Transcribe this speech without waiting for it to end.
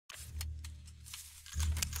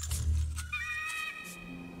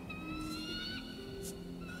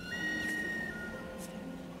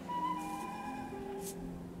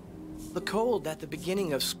The cold that the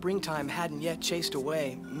beginning of springtime hadn't yet chased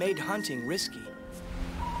away made hunting risky.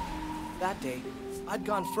 That day, I'd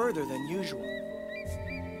gone further than usual.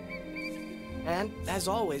 And, as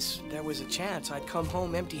always, there was a chance I'd come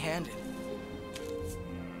home empty-handed.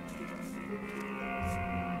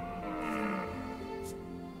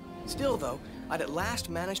 Still, though, I'd at last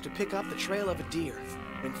managed to pick up the trail of a deer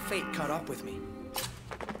when fate caught up with me.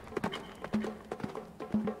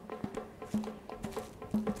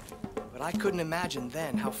 But I couldn't imagine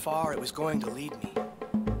then how far it was going to lead me.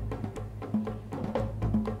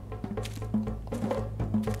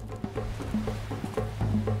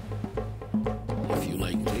 If you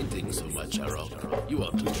like painting so much, Harold, you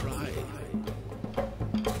ought to try.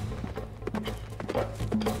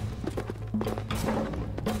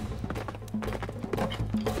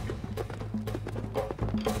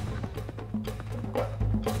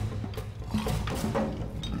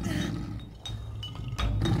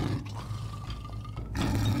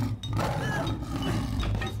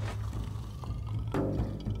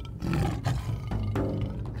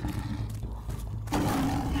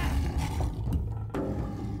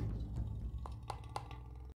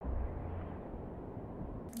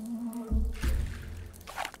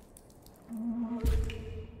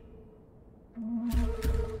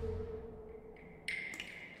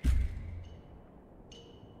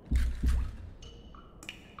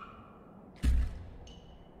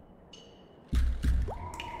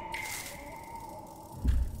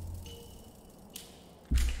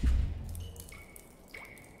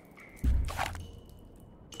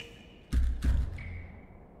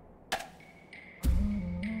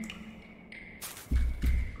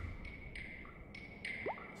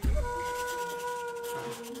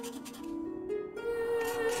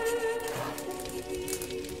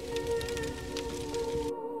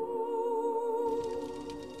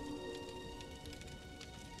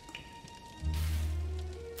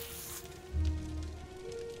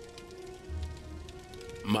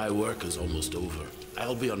 My work is almost over.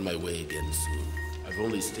 I'll be on my way again soon. I've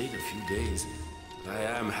only stayed a few days, but I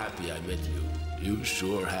am happy I met you. You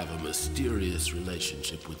sure have a mysterious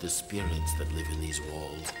relationship with the spirits that live in these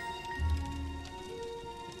walls.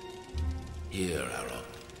 Here, Harold.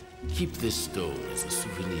 Keep this stone as a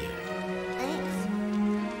souvenir. Thanks.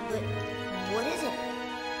 But what is it?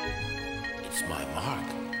 It's my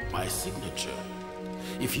mark, my signature.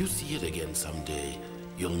 If you see it again someday,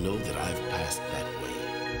 you'll know that I've passed that way.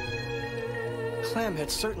 Clem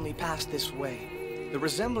had certainly passed this way. The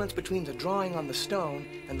resemblance between the drawing on the stone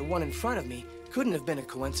and the one in front of me couldn't have been a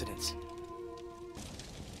coincidence.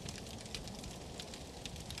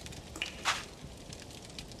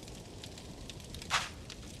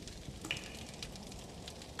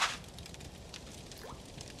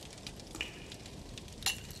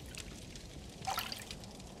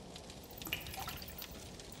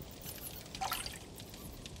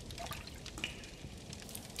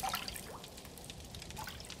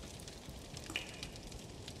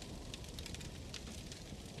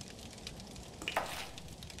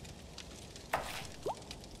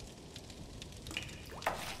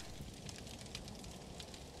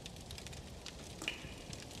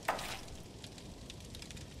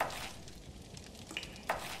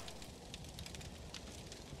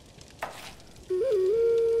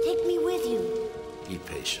 Be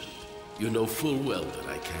patient. You know full well that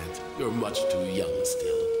I can't. You're much too young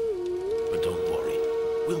still. But don't worry.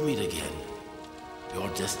 We'll meet again. Your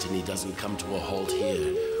destiny doesn't come to a halt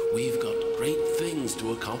here. We've got great things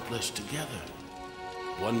to accomplish together.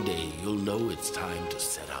 One day you'll know it's time to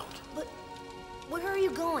set out. But where are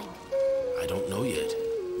you going? I don't know yet.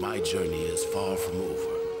 My journey is far from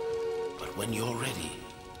over. But when you're ready,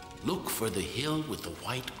 look for the hill with the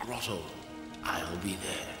white grotto. I'll be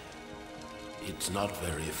there. It's not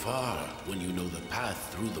very far when you know the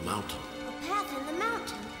path through the mountain. A path in the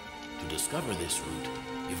mountain? To discover this route,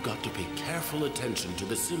 you've got to pay careful attention to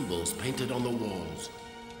the symbols painted on the walls.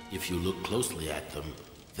 If you look closely at them,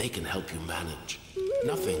 they can help you manage.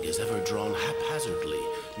 Nothing is ever drawn haphazardly,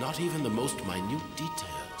 not even the most minute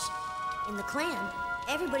details. In the clan,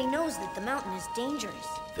 everybody knows that the mountain is dangerous.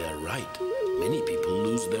 They're right. Many people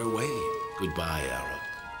lose their way. Goodbye, Ara.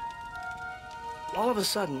 All of a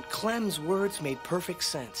sudden, Clem's words made perfect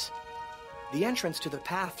sense. The entrance to the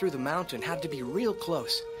path through the mountain had to be real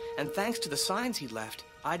close, and thanks to the signs he'd left,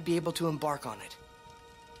 I'd be able to embark on it.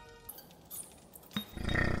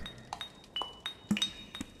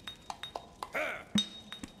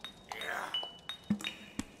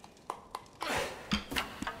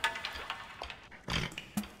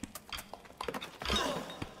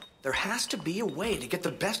 There has to be a way to get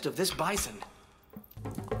the best of this bison.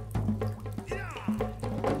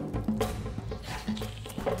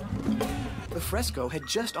 fresco had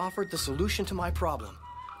just offered the solution to my problem.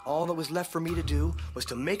 All that was left for me to do was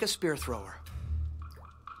to make a spear thrower.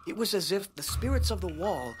 It was as if the spirits of the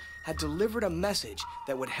wall had delivered a message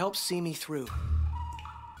that would help see me through.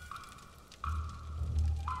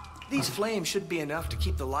 These flames should be enough to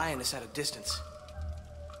keep the lioness at a distance.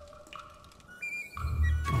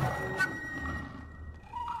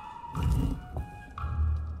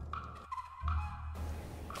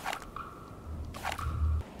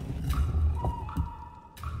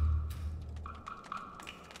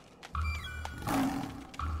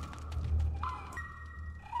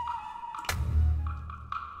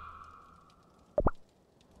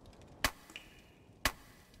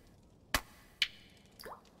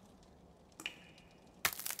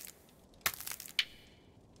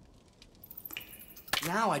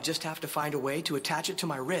 Now I just have to find a way to attach it to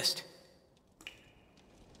my wrist.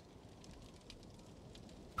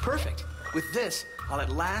 Perfect! With this, I'll at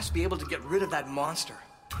last be able to get rid of that monster.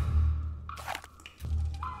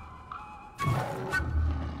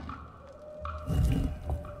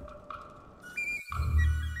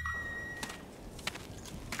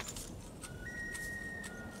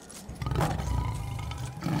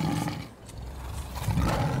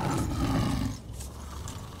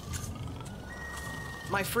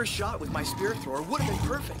 My first shot with my spear thrower would have been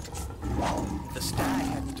perfect. If the stag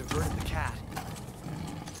hadn't diverted the cat.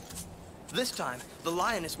 This time, the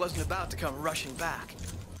lioness wasn't about to come rushing back.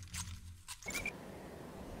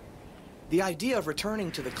 The idea of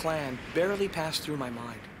returning to the clan barely passed through my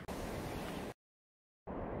mind.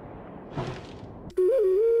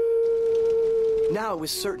 Now it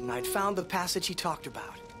was certain I'd found the passage he talked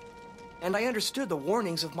about. And I understood the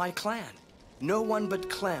warnings of my clan. No one but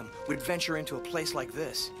Clem would venture into a place like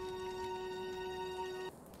this.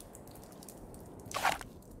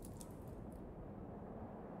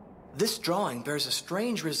 This drawing bears a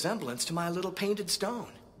strange resemblance to my little painted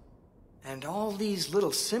stone. And all these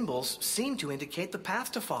little symbols seem to indicate the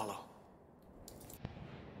path to follow.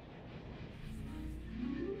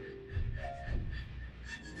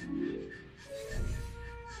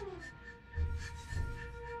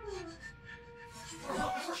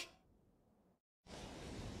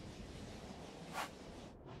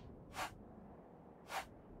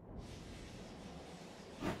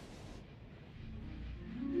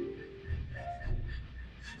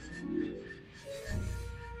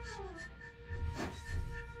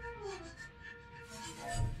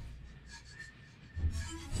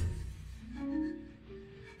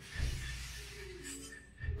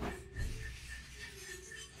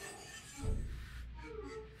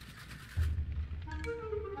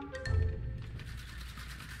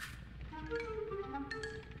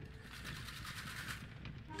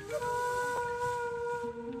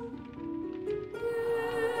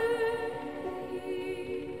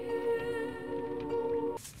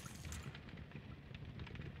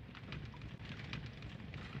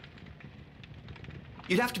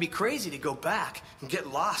 You'd have to be crazy to go back and get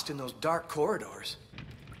lost in those dark corridors.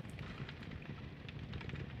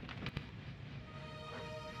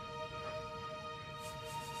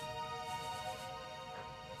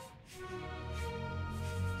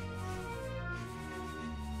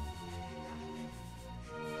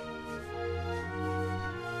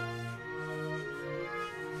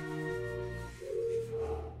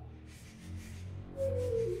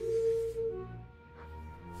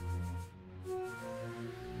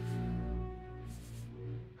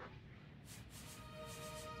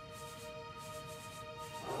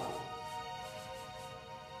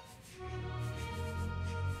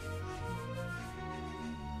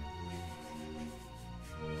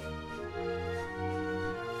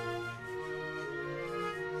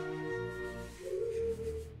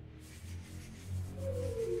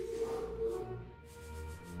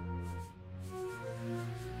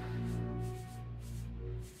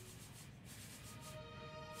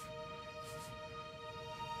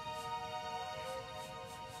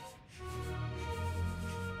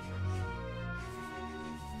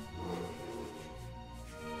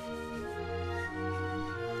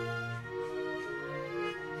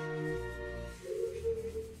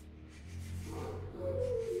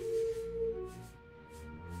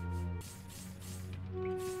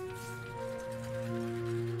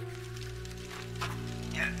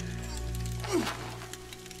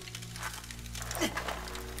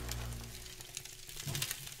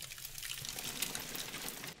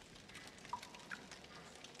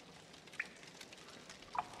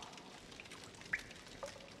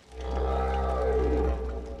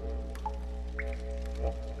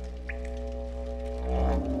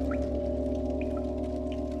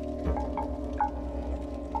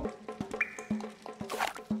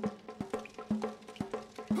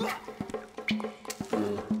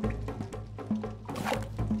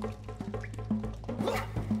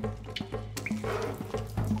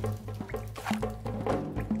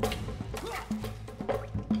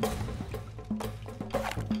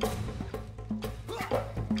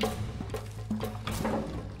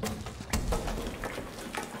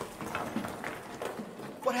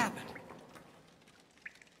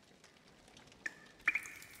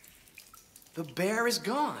 The bear is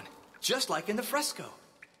gone, just like in the fresco.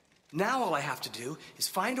 Now all I have to do is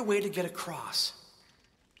find a way to get across.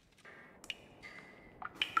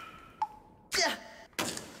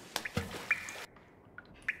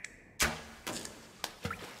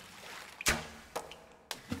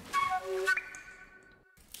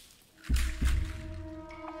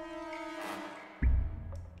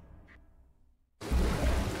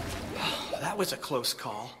 That was a close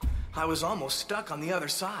call. I was almost stuck on the other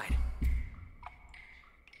side.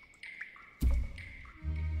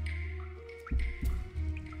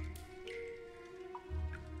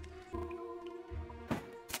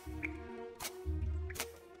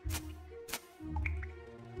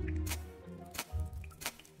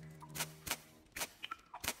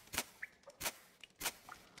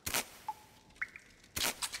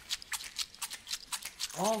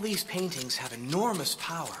 All these paintings have enormous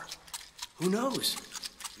power. Who knows?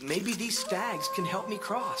 Maybe these stags can help me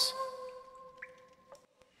cross.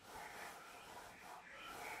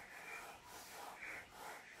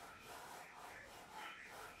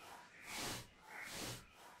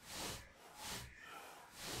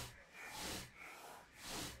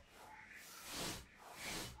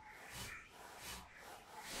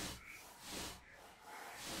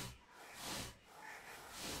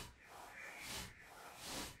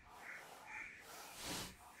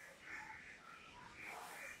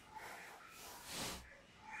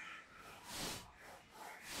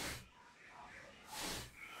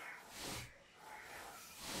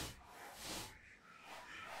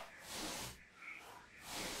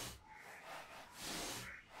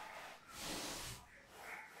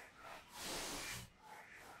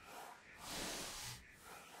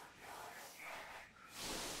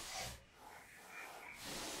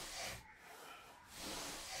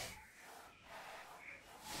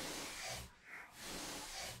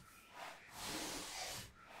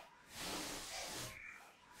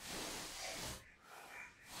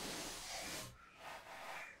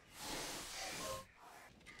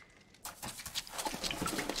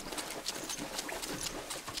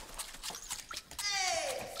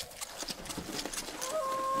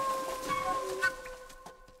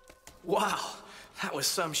 Wow, that was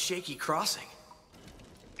some shaky crossing.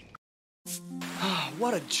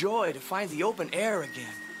 What a joy to find the open air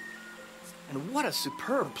again. And what a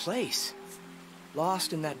superb place.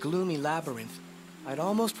 Lost in that gloomy labyrinth, I'd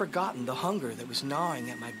almost forgotten the hunger that was gnawing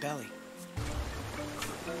at my belly.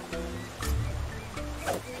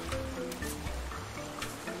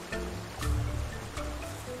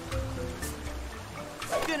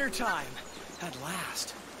 Dinner time, at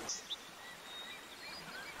last.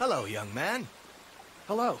 Hello, young man.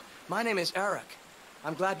 Hello, my name is Eric.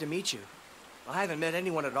 I'm glad to meet you. I haven't met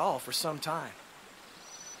anyone at all for some time.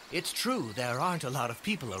 It's true there aren't a lot of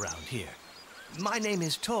people around here. My name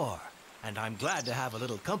is Tor, and I'm glad to have a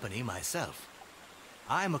little company myself.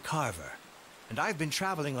 I'm a carver, and I've been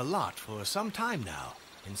traveling a lot for some time now,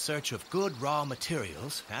 in search of good raw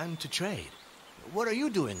materials and to trade. What are you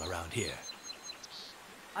doing around here?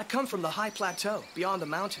 I come from the high plateau, beyond the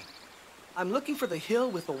mountain. I'm looking for the hill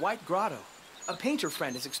with the white grotto. A painter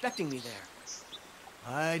friend is expecting me there.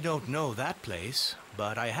 I don't know that place,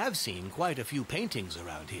 but I have seen quite a few paintings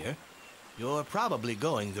around here. You're probably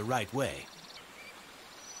going the right way.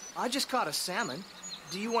 I just caught a salmon.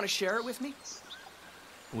 Do you want to share it with me?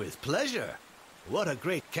 With pleasure. What a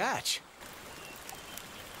great catch.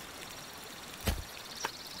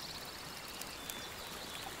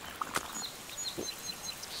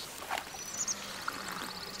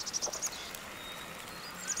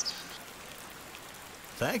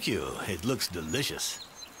 Thank you. It looks delicious.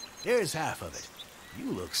 Here's half of it.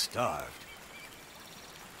 You look starved.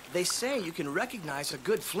 They say you can recognize a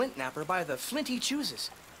good flint napper by the flint he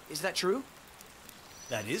chooses. Is that true?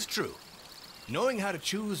 That is true. Knowing how to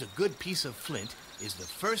choose a good piece of flint is the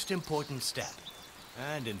first important step.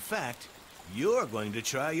 And in fact, you're going to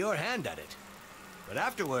try your hand at it. But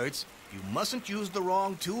afterwards, you mustn't use the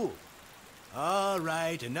wrong tool. All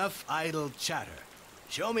right, enough idle chatter.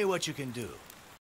 Show me what you can do.